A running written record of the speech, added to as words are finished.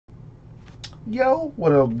Yo,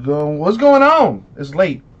 what's going on? It's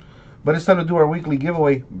late, but it's time to do our weekly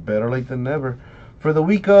giveaway. Better late than never. For the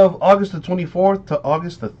week of August the 24th to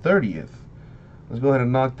August the 30th. Let's go ahead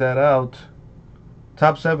and knock that out.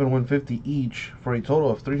 Top 7 win 50 each for a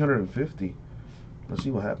total of 350. Let's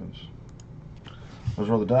see what happens. Let's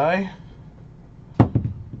roll the die.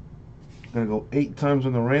 Gonna go 8 times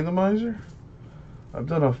in the randomizer. I've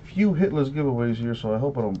done a few hitless giveaways here, so I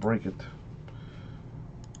hope I don't break it.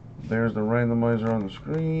 There's the randomizer on the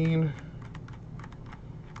screen.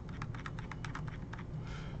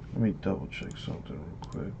 Let me double check something real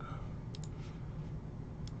quick.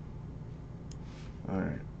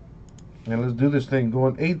 Alright. And let's do this thing.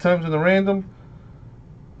 Going 8 times in the random.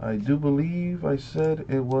 I do believe I said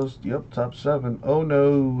it was, yep, top 7. Oh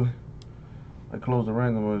no. I closed the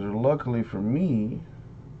randomizer. Luckily for me,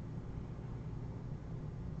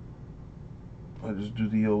 I just do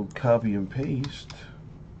the old copy and paste.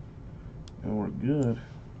 And we're good.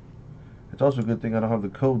 It's also a good thing I don't have the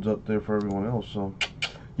codes up there for everyone else, so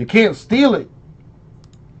you can't steal it.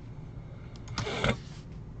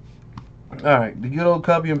 Alright, the good old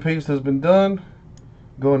copy and paste has been done.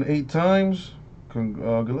 Going 8 times. Good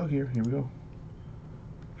luck here. Here we go.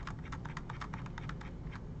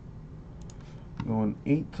 Going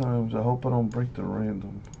 8 times. I hope I don't break the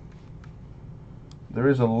random. There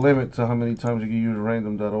is a limit to how many times you can use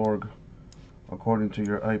random.org according to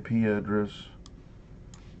your IP address.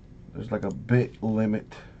 There's like a bit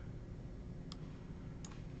limit.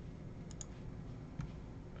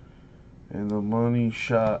 And the money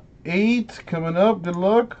shot 8 coming up. Good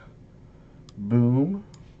luck. Boom.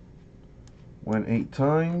 Went 8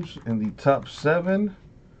 times. In the top 7,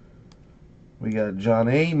 we got John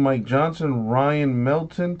A., Mike Johnson, Ryan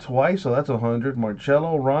Melton twice, so that's 100.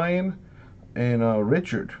 Marcello, Ryan, and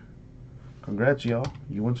Richard. Congrats, y'all.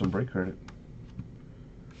 You win some break credit.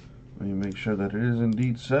 Let me make sure that it is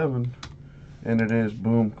indeed 7. And it is.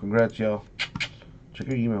 Boom. Congrats, y'all. Check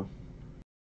your email.